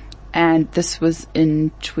 and this was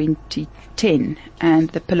in 2010, and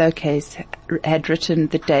the pillowcase had written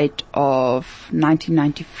the date of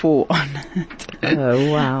 1994 on it.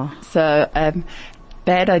 Oh wow. So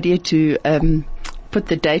bad idea to put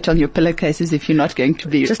the date on your pillowcases if you're not going to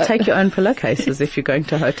be. Just take your own pillowcases if you're going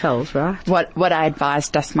to hotels, right? What I advise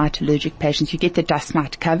dust mite allergic patients, you get the dust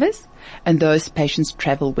mite covers, and those patients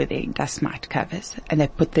travel with their dust mite covers, and they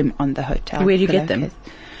put them on the hotel. Where do you get them?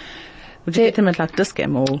 Would you get them at like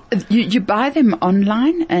Discam or? You buy them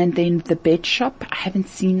online, and then the bed shop. I haven't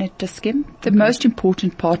seen at Discam. The most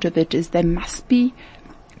important part of it is they must be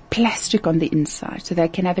plastic on the inside, so they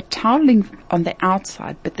can have a toweling on the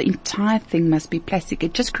outside, but the entire thing must be plastic.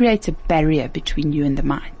 It just creates a barrier between you and the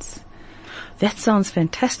mites. That sounds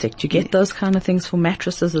fantastic. Do you get those kind of things for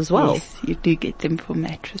mattresses as well? Yes, you do get them for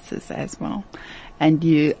mattresses as well. And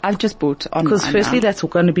I've just bought online. Because firstly, that's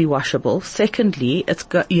going to be washable. Secondly, it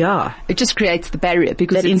just creates the barrier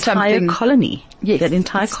because that entire colony. Yes. That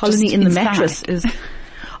entire colony in the mattress is,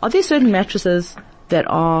 are there certain mattresses that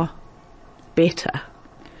are better?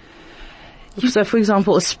 So for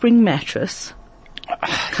example, a spring mattress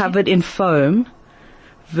covered in foam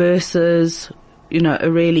versus,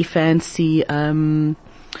 a really fancy, all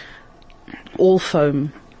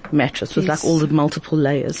foam mattress with like all the multiple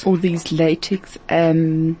layers. All these latex,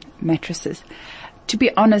 mattresses. To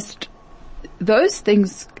be honest, those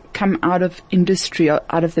things come out of industry, or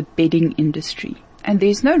out of the bedding industry. And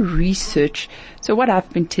there's no research. So what I've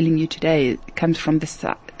been telling you today comes from the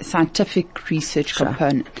scientific research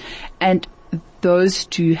component. And those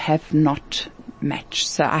two have not matched.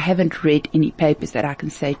 So I haven't read any papers that I can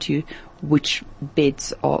say to you which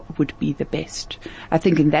beds would be the best. I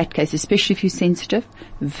think in that case, especially if you're sensitive,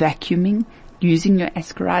 vacuuming, using your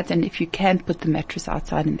ascarides, and if you can put the mattress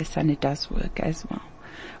outside in the sun, it does work as well.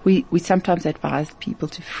 We sometimes advise people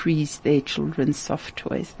to freeze their children's soft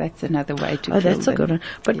toys. That's another way to kill them. That's a good one.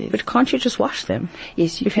 But can't you just wash them?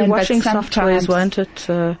 Yes, you if can. If you're washing soft toys, won't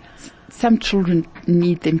it? Some children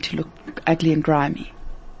need them to look ugly and grimy.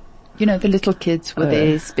 The little kids with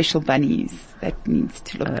their special bunnies that needs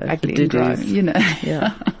to look ugly and grimy,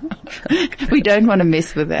 Yeah. We don't want to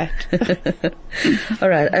mess with that. All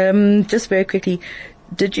right. Just very quickly,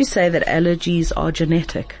 did you say that allergies are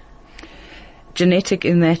genetic? Genetic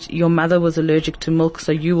in that your mother was allergic to milk,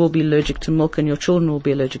 so you will be allergic to milk and your children will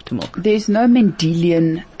be allergic to milk? There's no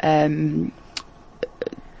Mendelian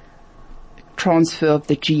transfer of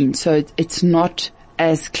the gene, so it's not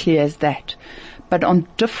as clear as that. But on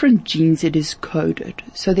different genes it is coded.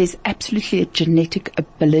 So there's absolutely a genetic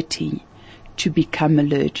ability to become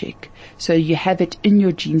allergic. So you have it in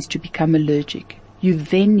your genes to become allergic. You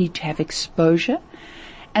then need to have exposure.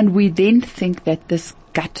 And we then think that this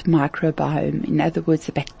gut microbiome, in other words,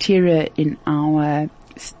 the bacteria in our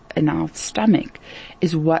stomach,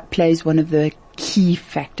 is what plays one of the key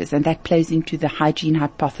factors. And that plays into the hygiene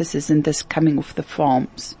hypothesis and this coming off the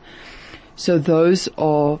farms. So those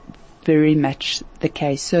are very much the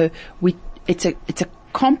case. So it's a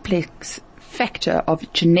complex factor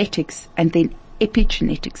of genetics and then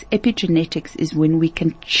epigenetics. Epigenetics is when we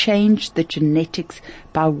can change the genetics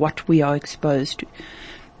by what we are exposed to.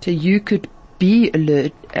 So you could be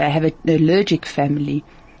have an allergic family,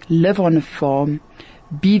 live on a farm,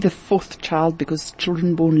 be the fourth child because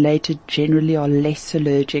children born later generally are less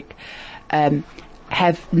allergic,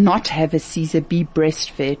 not have a Caesar, be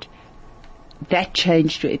breastfed. That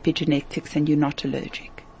changed your epigenetics and you're not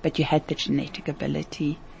allergic, but you had the genetic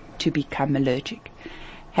ability to become allergic.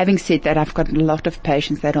 Having said that, I've got a lot of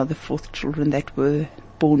patients that are the fourth children that were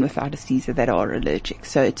born without a Caesar that are allergic.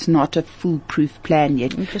 So it's not a foolproof plan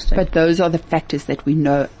yet. Interesting. But those are the factors that we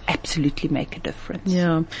know absolutely make a difference.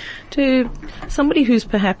 Yeah. To somebody who's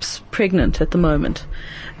perhaps pregnant at the moment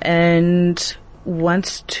and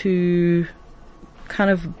wants to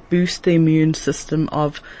kind of boost the immune system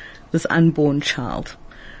of this unborn child,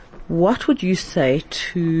 what would you say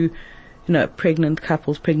to, pregnant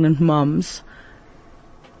couples, pregnant moms,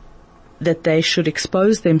 that they should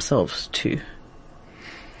expose themselves to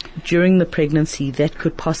during the pregnancy that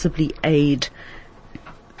could possibly aid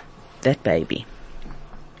that baby?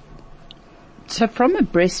 So from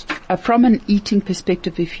from an eating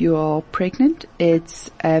perspective, if you are pregnant, it's,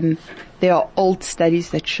 there are old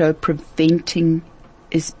studies that show preventing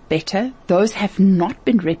is better. Those have not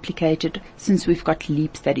been replicated since we've got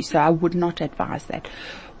LEAP studies, so I would not advise that.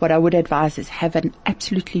 What I would advise is have an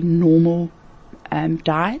absolutely normal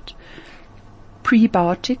diet.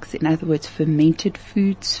 Prebiotics, in other words, fermented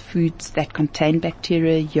foods that contain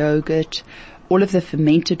bacteria, yogurt, all of the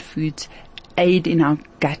fermented foods aid in our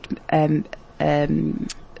gut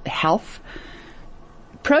health.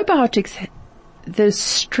 Probiotics, the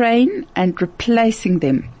strain and replacing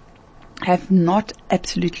them have not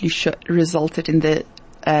absolutely resulted in the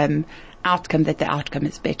outcome that the outcome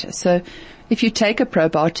is better. So if you take a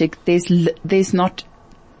probiotic, there's not,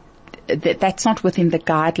 that's not within the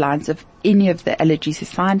guidelines of any of the allergy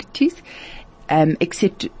societies,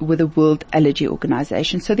 except with the World Allergy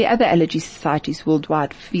Organization. So the other allergy societies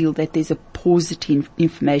worldwide feel that there's a positive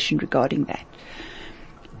information regarding that.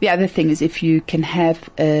 The other thing is if you can have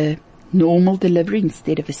a normal delivery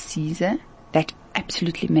instead of a Caesar, that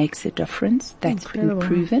absolutely makes a difference. That's been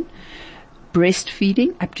proven.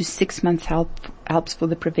 Breastfeeding up to 6 months helps for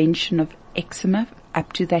the prevention of eczema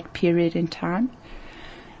up to that period in time.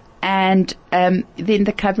 And then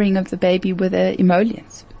the covering of the baby with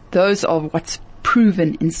emollients. Those are what's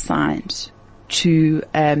proven in science to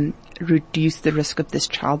reduce the risk of this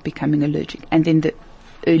child becoming allergic. And then the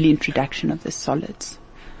early introduction of the solids,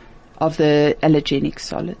 of the allergenic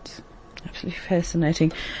solids. Absolutely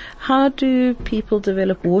fascinating. How do people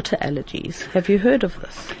develop water allergies? Have you heard of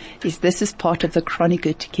this? Yes, this is part of the chronic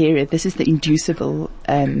urticaria. This is the inducible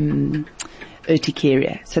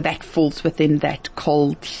urticaria. So that falls within that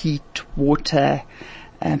cold, heat, water,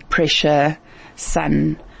 pressure,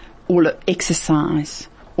 sun, all of exercise.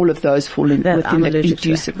 All of those fall in within the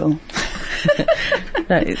inducible.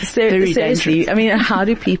 No, seriously, I mean, how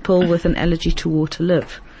do people with an allergy to water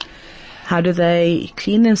live? How do they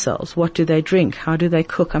clean themselves? What do they drink? How do they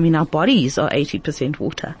cook? I mean, our bodies are 80%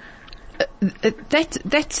 water.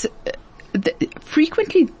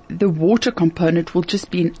 Frequently the water component will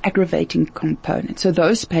just be an aggravating component. So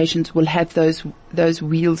those patients will have those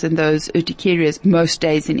wheals and those urticarias most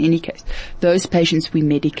days in any case. Those patients we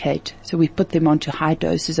medicate. So we put them onto high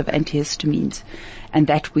doses of antihistamines, and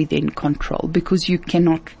that we then control, because you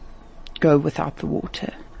cannot go without the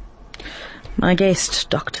water. My guest,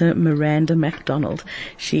 Dr. Miranda McDonald.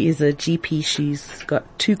 She is a GP. She's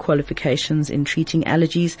got 2 qualifications in treating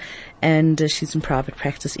allergies, and she's in private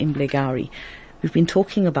practice in Blegauri. We've been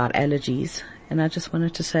talking about allergies, and I just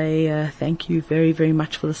wanted to say thank you very, very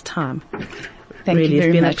much for this time. Thank you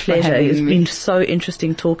very much. It's been a pleasure. It's been so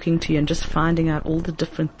interesting talking to you and just finding out all the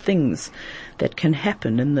different things that can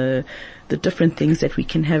happen and the different things that we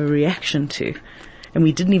can have a reaction to. And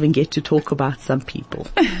we didn't even get to talk about some people.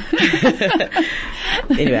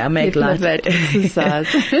 Anyway, I make light.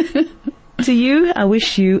 To you, I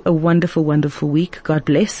wish you a wonderful, wonderful week. God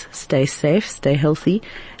bless. Stay safe, stay healthy.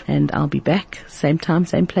 And I'll be back same time,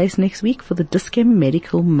 same place next week for the Discam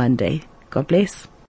Medical Monday. God bless.